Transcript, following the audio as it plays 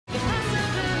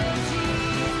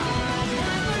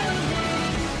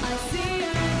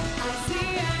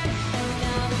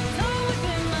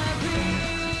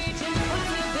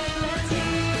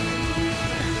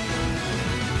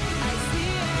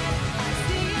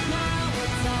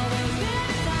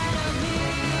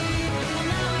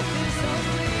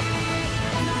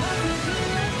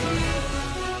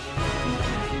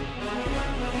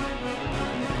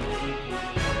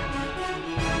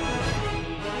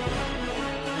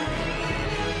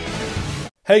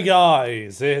Hey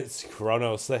guys, it's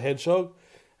Chronos the Hedgehog,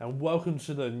 and welcome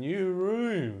to the new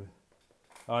room.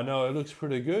 I know it looks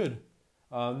pretty good.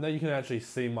 Now you can actually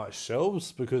see my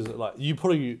shelves because, this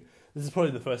is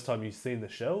probably the first time you've seen the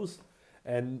shelves,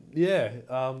 and yeah,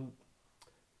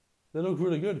 they look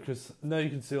really good because now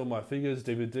you can see all my figures,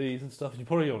 DVDs, and stuff. You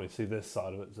probably only see this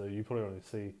side of it, so you probably only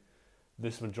see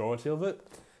this majority of it,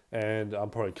 and I'm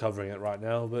probably covering it right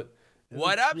now, but.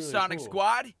 What up, really Sonic cool.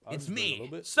 Squad? I'm It's just doing a me,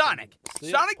 little bit. Sonic. See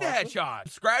it? Sonic the Park it? Hedgehog.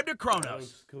 Subscribe to Chronos.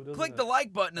 Looks cool, doesn't Click it? the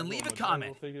like button and I've leave a got my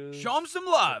comment. Marvel figures. Show him some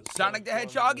love. Got Sonic the one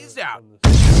Hedgehog on is the- out. on the-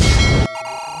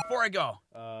 Before I go,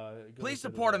 got please a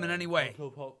bit support of, him in any way.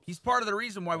 Funko Pops. He's part of the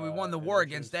reason why we won the And war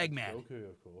entrance against to Eggman. Goku,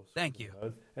 of course. Thank you.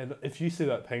 And if you see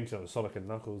that painting of Sonic and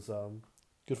Knuckles,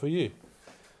 good for you.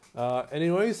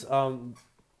 Anyways,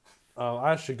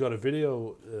 I actually got a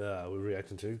video we're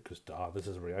reacting to because this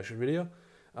is a reaction video.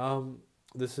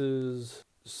 This is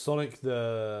Sonic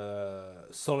the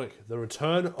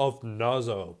Return of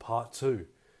Nazo Part 2,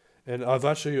 and I've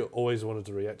actually always wanted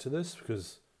to react to this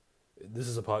because this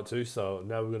is a Part 2. So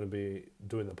now we're going to be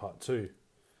doing the Part 2.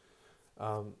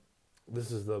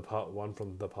 This is the Part 1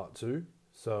 from the Part 2.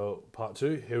 So Part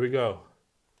 2, here we go.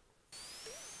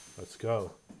 Let's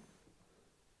go.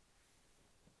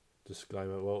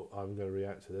 Disclaimer, well, I'm going to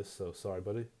react to this, so sorry,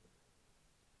 buddy.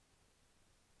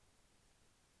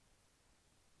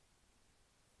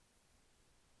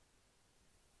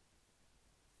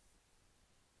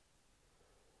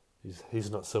 He's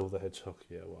not Silver the Hedgehog.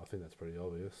 Yeah, well, I think that's pretty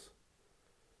obvious.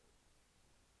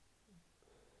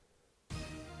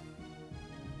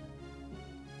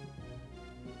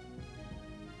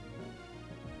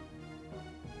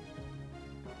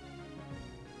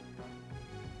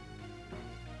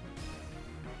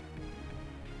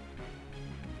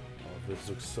 This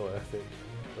looks so epic.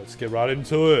 Let's get right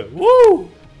into it. Woo!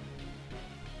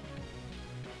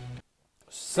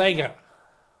 Sega.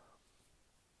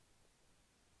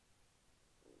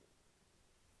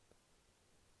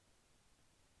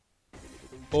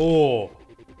 Oh.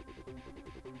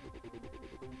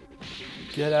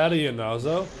 Get out of here,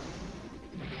 Nazo.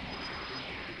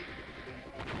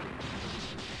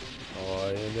 Oh,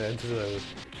 and enter the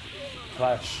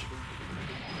clash.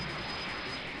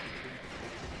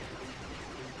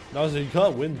 Nazo, you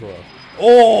can't win, bro.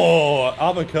 Oh,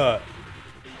 uppercut.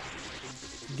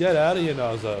 Get out of here,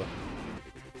 Nazo.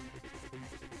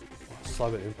 Oh,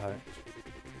 cyber impact.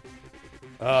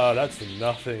 Ah, that's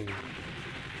nothing.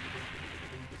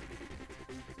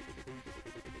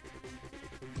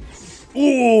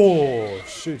 Oh,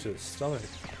 shoot his stomach.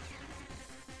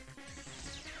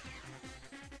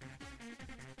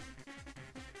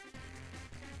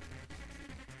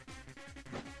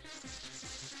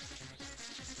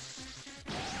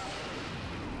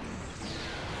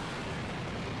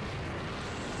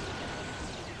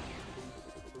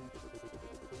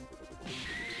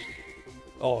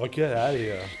 Oh, get out of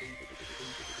here.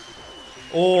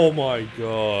 Oh my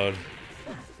god.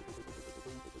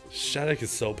 Shattuck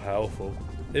is so powerful.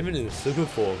 Even in super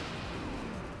form.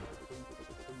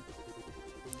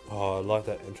 Oh, I like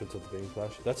that entrance of the Beam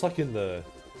Flash. That's like in the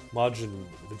Majin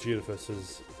Vegeta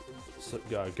versus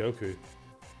Goku.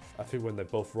 I think when they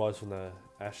both rise from the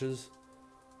ashes.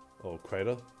 Or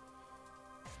crater.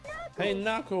 Knuckles. Hey,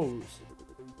 Knuckles!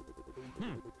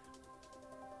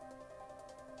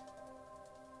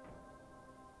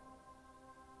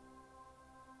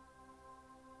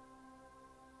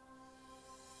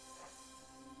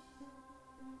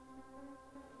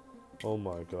 Oh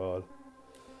my god.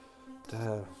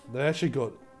 Damn. They actually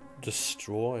got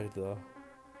destroyed though.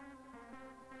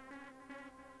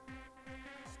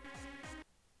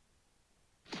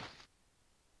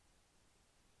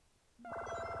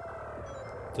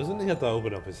 Doesn't he have to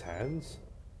open up his hands?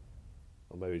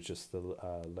 Or maybe just the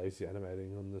lazy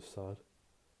animating on this side.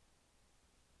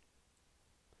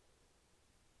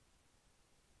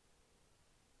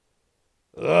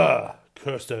 Ugh!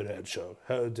 Cursed out hedgehog.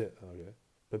 How did... Okay.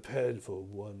 Prepared for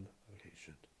one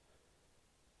occasion.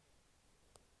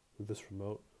 With this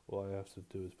remote, all I have to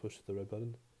do is push the red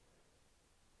button.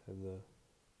 And the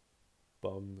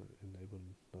bomb enabled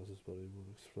Nazo's body will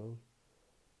explode.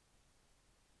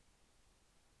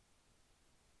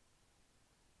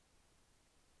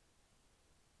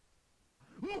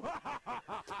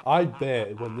 I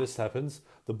bet when this happens,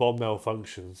 the bomb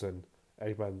malfunctions and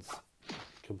Eggman's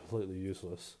completely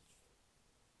useless.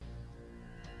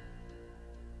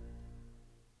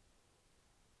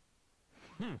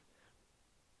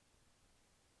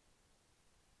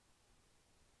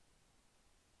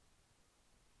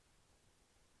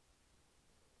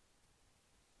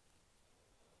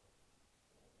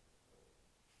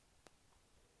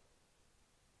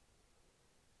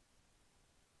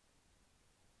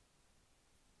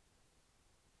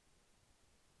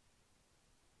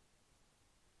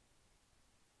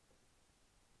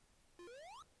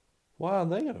 Why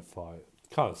aren't they gonna fight?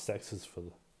 Kind of sexist for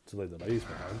to leave the ladies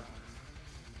behind.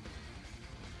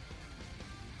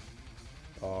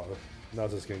 Oh,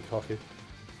 Nazo's getting cocky.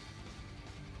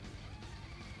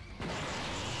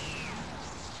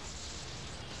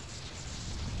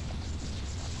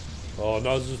 Oh,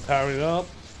 Nazo's powering up.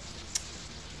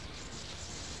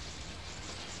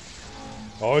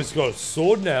 Oh, he's got a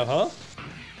sword now, huh?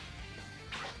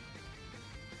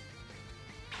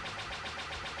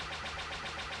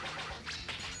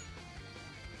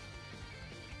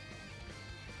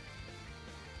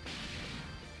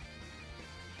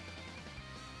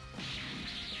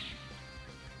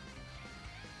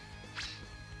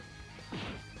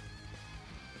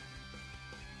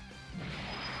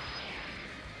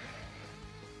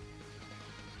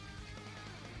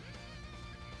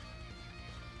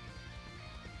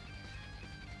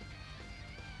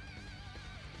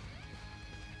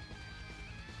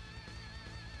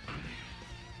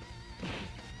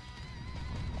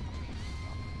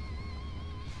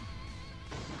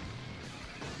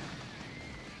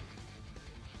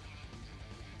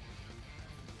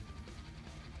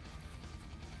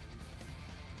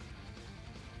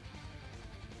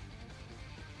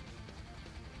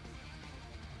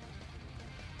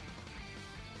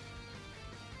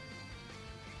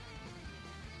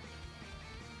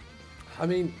 I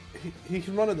mean, he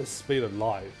can run at the speed of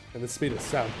light and the speed of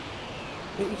sound.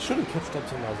 He should have catched up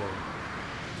to Nazo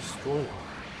and destroyed him.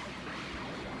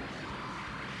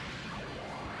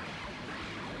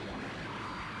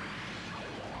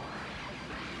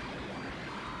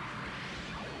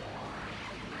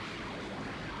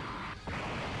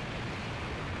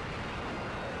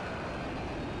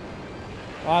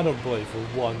 I don't believe for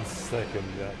 1 second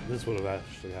that this would have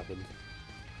actually happened.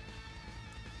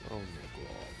 Oh my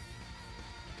god.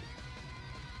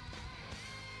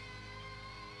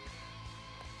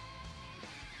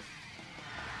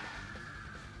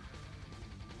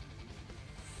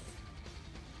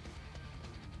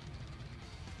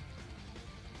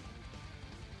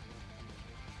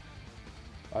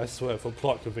 I swear, for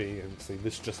plot convenience,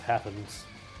 this just happens.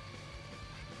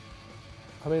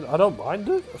 I mean, I don't mind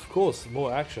it, of course,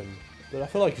 more action, but I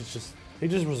feel like it's just, he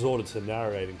just resorted to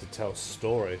narrating to tell a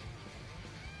story,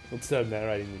 instead of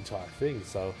narrating the entire thing,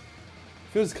 so it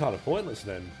feels kind of pointless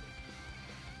then.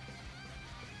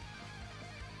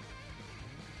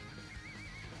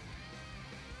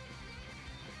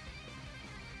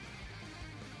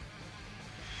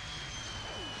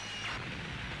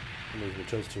 I mean, we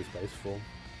chose to his base form.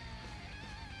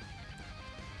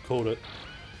 Called it.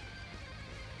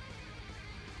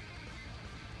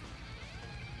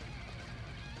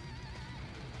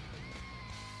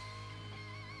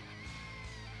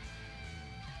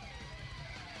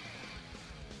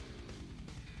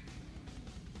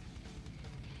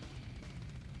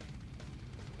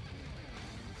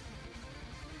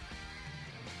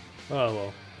 Oh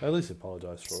well, at least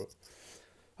apologise for it.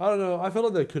 I don't know, I feel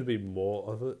like there could be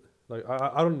more of it. Like,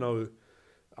 I don't know.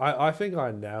 I think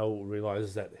I now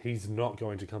realise that he's not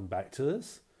going to come back to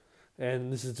this.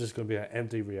 And this is just going to be an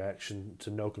empty reaction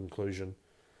to no conclusion.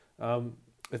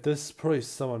 If there's probably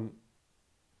someone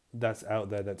that's out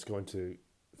there that's going to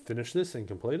finish this and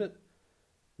complete it,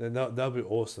 then that'll be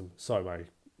awesome. Sorry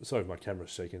if my camera's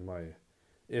shaking. My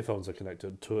earphones are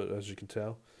connected to it, as you can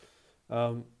tell.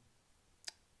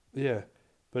 Yeah,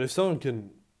 but if someone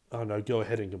can, I don't know, go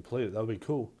ahead and complete it, that'll be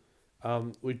cool.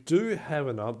 We do have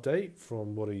an update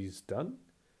from what he's done,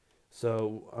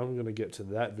 so I'm going to get to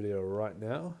that video right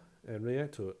now and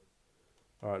react to it.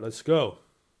 Alright, let's go.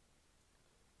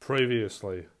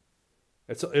 Previously.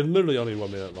 It's literally only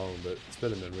 1 minute long, but it's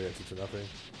better than reacting to nothing.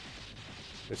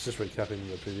 It's just recapping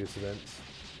the previous events.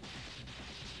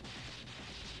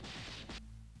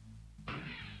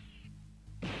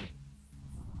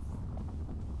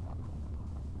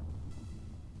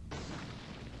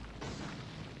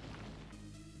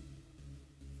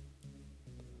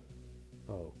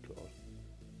 Oh god.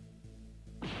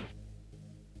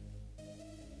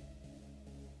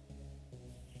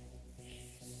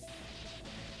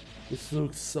 This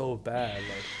looks so bad,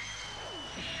 like.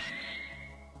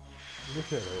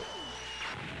 Look at it.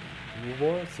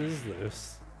 What is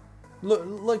this?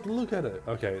 Look at it.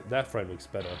 Okay, that frame looks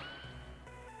better.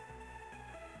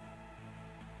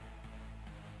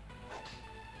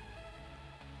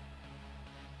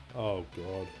 Oh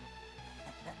god.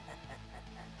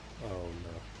 Oh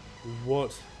no.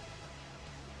 What?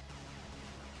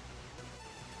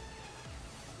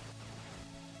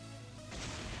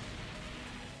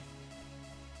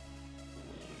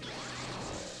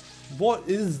 What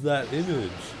is that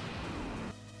image?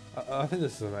 I think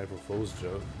this is an April Fool's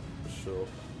joke, for sure.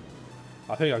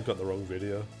 I think I got the wrong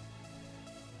video.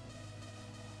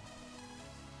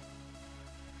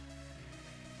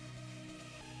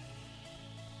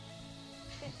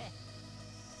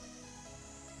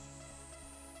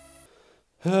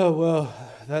 Oh, well,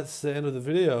 that's the end of the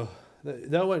video.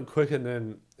 That went quicker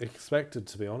than expected,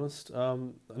 to be honest. A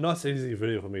nice easy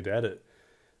video for me to edit.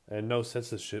 And no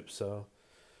censorship, so...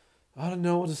 I don't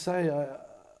know what to say.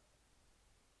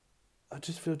 I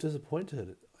just feel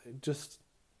disappointed.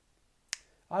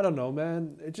 I don't know,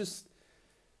 man. It just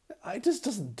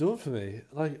doesn't do it for me.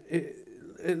 Like,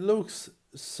 it looks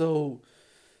so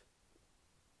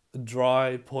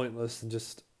dry, pointless, and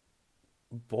just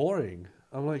boring.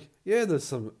 I'm like, yeah, there's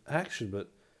some action,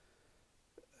 but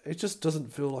it just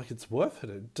doesn't feel like it's worth it.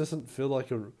 It doesn't feel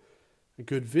like a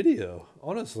good video,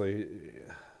 honestly.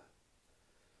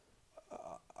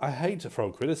 I hate to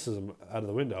throw criticism out of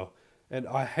the window, and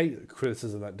I hate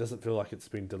criticism that doesn't feel like it's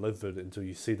been delivered until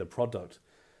you see the product.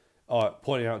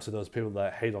 Pointing out to those people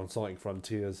that hate on Sonic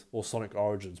Frontiers or Sonic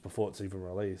Origins before it's even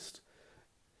released.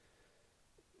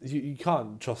 You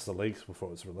can't trust the leaks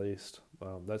before it's released.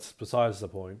 That's besides the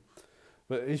point.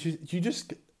 But you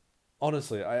just,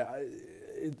 honestly,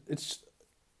 it's,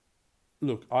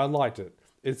 look, I liked it.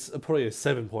 It's probably a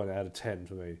 7 out of 10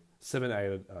 for me. 7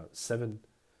 out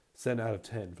of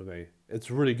 10 for me.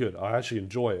 It's really good. I actually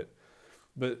enjoy it.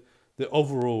 But the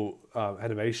overall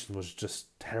animation was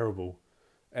just terrible.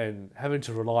 And having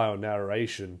to rely on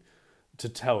narration to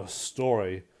tell a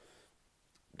story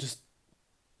just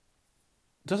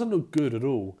doesn't look good at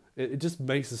all. It just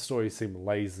makes the story seem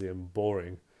lazy and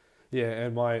boring. Yeah,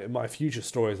 and my future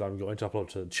stories I'm going to upload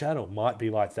to the channel might be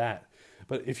like that.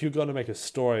 But if you're going to make a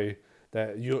story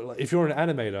that if you're an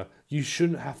animator, you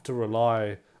shouldn't have to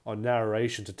rely on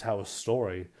narration to tell a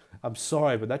story. I'm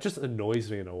sorry, but that just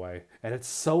annoys me in a way. And it's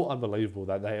so unbelievable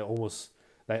that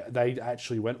they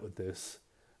actually went with this.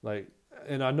 Like,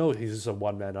 and I know he's just a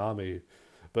one-man army,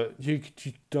 but you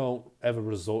don't ever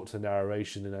resort to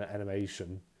narration in an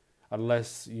animation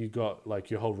unless you got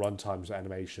like your whole runtime's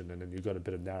animation and then you got a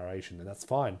bit of narration, and that's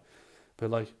fine.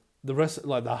 But like the rest,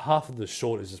 like the half of the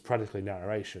short is just practically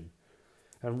narration,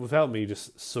 and without me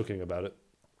just sucking about it.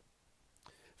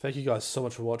 Thank you guys so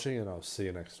much for watching, and I'll see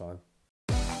you next time.